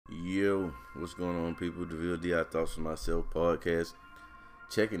Yo, what's going on, people? The Real D I Thoughts for Myself podcast,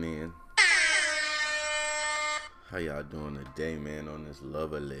 checking in. How y'all doing today, man, on this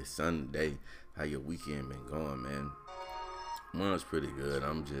lovely Sunday? How your weekend been going, man? Mine's pretty good.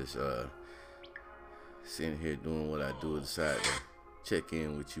 I'm just sitting here doing what I do, decide to check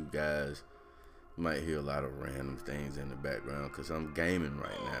in with you guys. You might hear a lot of random things in the background because I'm gaming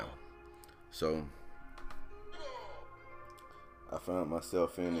right now. So I found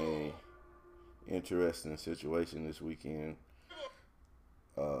myself in a interesting situation this weekend.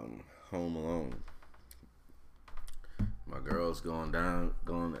 Home alone. My girl's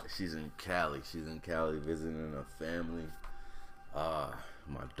she's in Cali. She's in Cali visiting her family.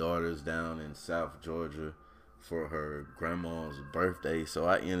 My daughter's down in South Georgia for her grandma's birthday. So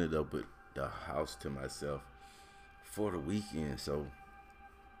I ended up with the house to myself for the weekend. So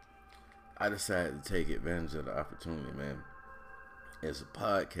I decided to take advantage of the opportunity, man. As a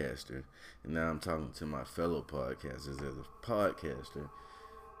podcaster, and now I'm talking to my fellow podcasters. As a podcaster,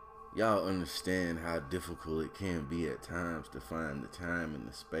 y'all understand how difficult it can be at times to find the time and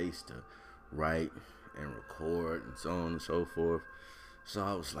the space to write and record and so on and so forth. So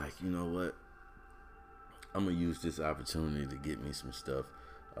I was like, you know what? I'm going to use this opportunity to get me some stuff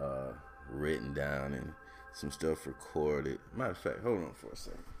written down and some stuff recorded. Matter of fact, hold on for a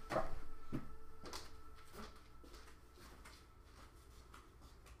second.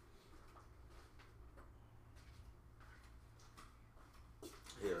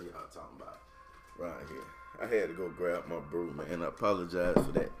 Hell y'all talking about right here. I had to go grab my brew, man. I apologize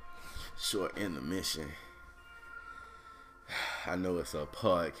for that short intermission. I know it's a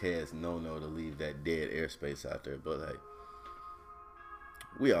podcast no to leave that dead airspace out there, but hey,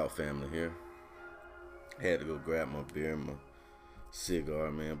 we all family here. Had to go grab my beer and my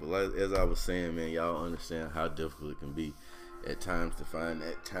cigar, man. But like, as I was saying, man, y'all understand how difficult it can be at times to find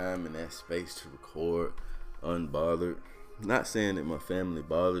that time and that space to record unbothered. Not saying that my family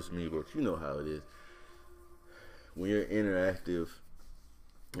bothers me, but you know how it is. When you're interactive,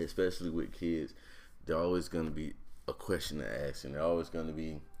 especially with kids, they're always going to be a question to ask, and they're always going to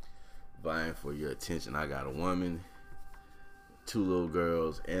be vying for your attention. I got a woman, 2 little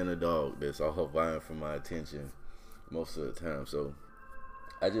girls, and a dog that's all vying for my attention most of the time. So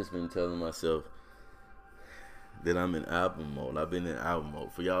I just been telling myself that I'm in album mode. I've been in album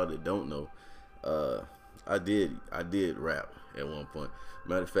mode. For y'all that don't know, I did rap at one point.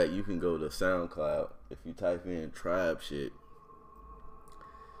 Matter of fact, you can go to SoundCloud. If you type in Tribe Shit,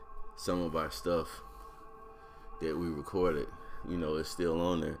 some of our stuff that we recorded, it's still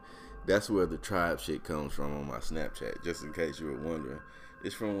on there. That's where the Tribe Shit comes from on my Snapchat, just in case you were wondering.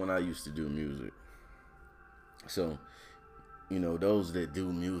 It's from when I used to do music. So, those that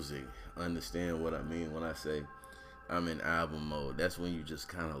do music understand what I mean when I say I'm in album mode. That's when you just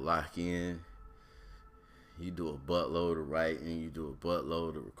kind of lock in. You do a buttload of writing, you do a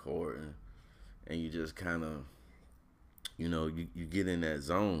buttload of recording, and you just kind of, you get in that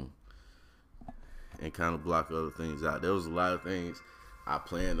zone and kind of block other things out. There was a lot of things I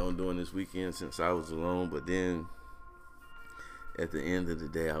planned on doing this weekend since I was alone, but then at the end of the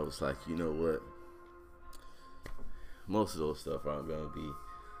day, I was like, you know what? Most of those stuff aren't going to be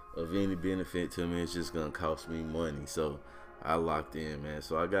of any benefit to me. It's just going to cost me money. So I locked in, man.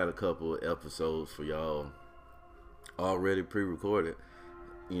 So I got a couple of episodes for y'all already pre-recorded,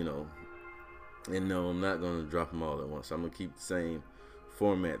 and no, I'm not going to drop them all at once. I'm going to keep the same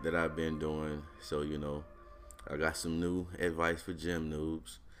format that I've been doing. So, I got some new advice for gym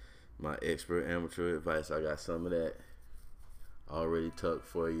noobs, my expert amateur advice. I got some of that already tucked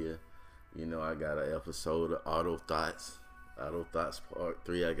for you. I got an episode of Auto Thoughts Part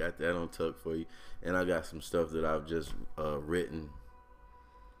 3. I got that on tuck for you. And I got some stuff that I've just written.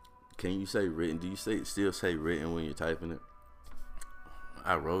 Can you say written? Do you still say written when you're typing it?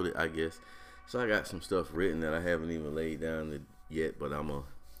 I wrote it, I guess. So I got some stuff written that I haven't even laid down yet, but I'm going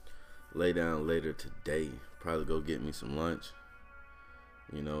to lay down later today. Probably go get me some lunch,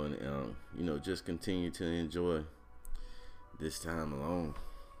 and just continue to enjoy this time alone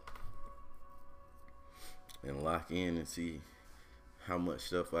and lock in and see how much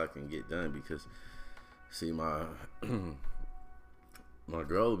stuff I can get done. Because see, my my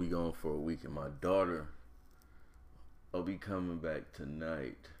girl will be gone for a week, and my daughter will be coming back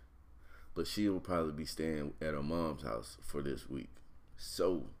tonight, but she will probably be staying at her mom's house for this week.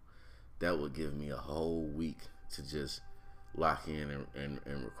 So that would give me a whole week to just lock in and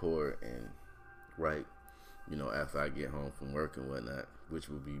record and write, after I get home from work and whatnot, which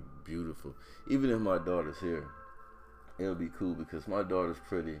would be beautiful. Even if my daughter's here, it'll be cool because my daughter's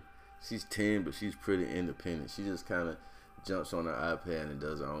pretty. She's 10, but she's pretty independent. She just kind of jumps on her iPad and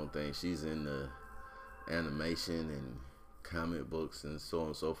does her own thing. She's in the animation and comic books and so on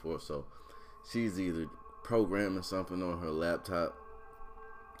and so forth. So she's either programming something on her laptop.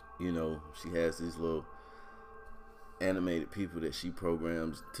 You know, she has these little animated people that she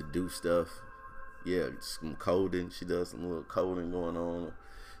programs to do stuff. Yeah, some coding. She does some little coding going on.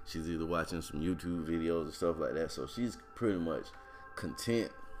 She's either watching some YouTube videos or stuff like that. So she's pretty much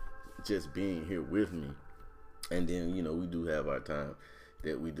content just being here with me. And then, you know, we do have our time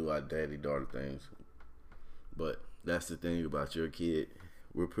that we do our daddy-daughter things. But that's the thing about your kid.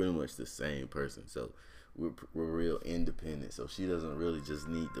 We're pretty much the same person. So we're real independent. So she doesn't really just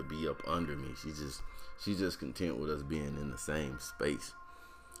need to be up under me. She's just content with us being in the same space.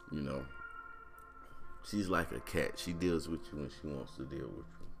 You know, she's like a cat. She deals with you when she wants to deal with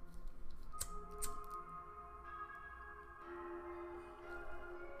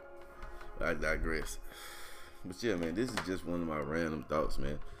you. I digress. But yeah, man, this is just one of my random thoughts,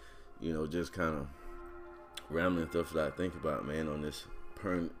 man. You know, just kind of rambling stuff that I think about, man, on this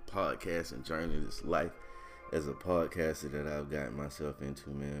podcast and journey, this life as a podcaster that I've gotten myself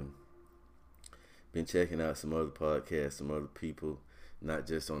into, man. Been checking out some other podcasts, some other people, not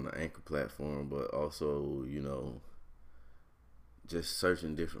just on the Anchor platform, but also, you know, just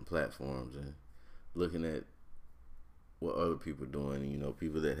searching different platforms and looking at what other people are doing, you know,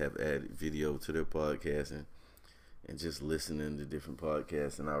 people that have added video to their podcast and just listening to different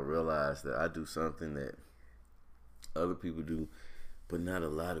podcasts. And I realized that I do something that other people do, but not a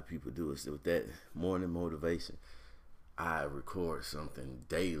lot of people do. It's with that morning motivation. I record something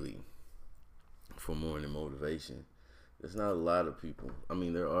daily for morning motivation. There's not a lot of people. I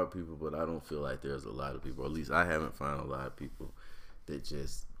mean, there are people, but I don't feel like there's a lot of people. Or at least I haven't found a lot of people that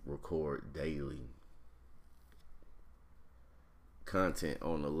just record daily content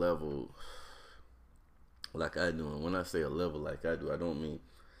on a level like I do. And when I say a level like I do, I don't mean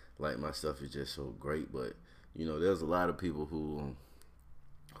like my stuff is just so great, but you know, there's a lot of people who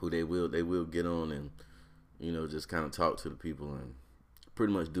they will get on and, you know, just kind of talk to the people and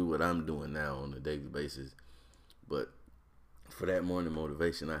pretty much do what I'm doing now on a daily basis. But for that morning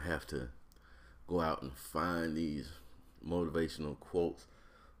motivation, I have to go out and find these motivational quotes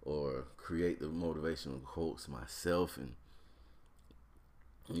or create the motivational quotes myself. And,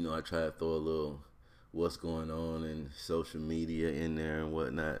 you know, I try to throw a little what's going on in social media in there and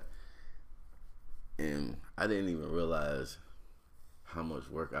whatnot. And I didn't even realize how much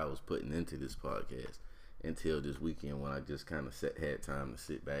work I was putting into this podcast until this weekend when I just kind of had time to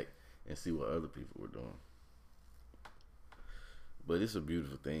sit back and see what other people were doing. But it's a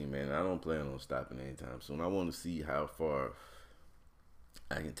beautiful thing, man. I don't plan on stopping anytime soon. I want to see how far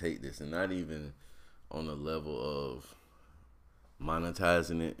I can take this, and not even on the level of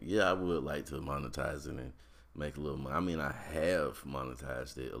monetizing it. Yeah, I would like to monetize it and make a little money. I mean, I have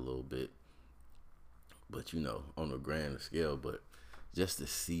monetized it a little bit, but you know, on a grander scale. But just to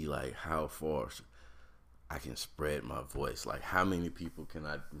see like how far I can spread my voice, like how many people can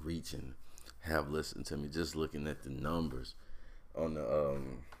I reach and have listened to me, just looking at the numbers on the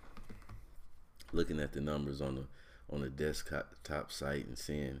on the desktop site and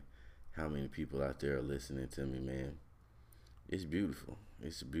seeing how many people out there are listening to me, man. It's beautiful.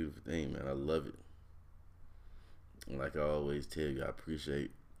 It's a beautiful thing, man. I love it. And like I always tell you, I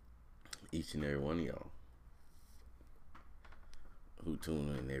appreciate each and every one of y'all who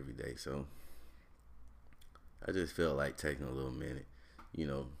tune in every day. So I just felt like taking a little minute, you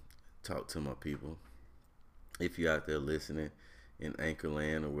know, talk to my people. If you're out there listening in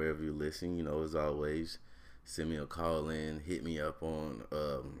Anchorland or wherever you listen, you know, as always, send me a call in, hit me up on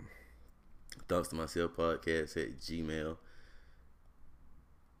Thoughts to Myself Podcast at Gmail.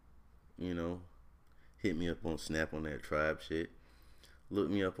 You know, hit me up on Snap on that tribe shit. Look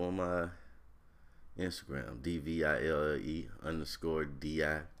me up on my Instagram, DVILLE_DI.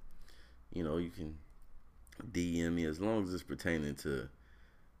 You know, you can DM me as long as it's pertaining to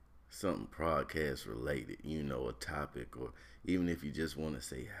something podcast related, you know, a topic, or even if you just want to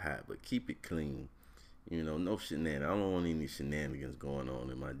say hi, but keep it clean. You know, no shenanigans. I don't want any shenanigans going on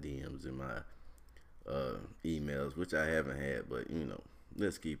in my DMs and my emails, which I haven't had, but you know,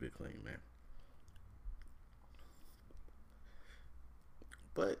 let's keep it clean, man.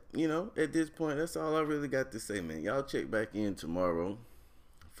 But, you know, at this point, that's all I really got to say, man. Y'all check back in tomorrow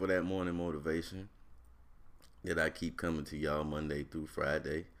for that morning motivation that I keep coming to y'all Monday through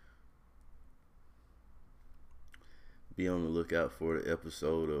Friday. Be on the lookout for the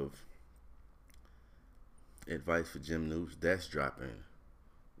episode of Advice for Gym Noobs. That's dropping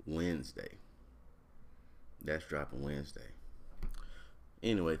Wednesday.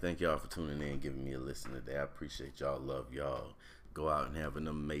 Anyway, thank y'all for tuning in and giving me a listen today. I appreciate y'all. Love y'all. Go out and have an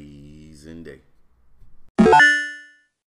amazing day.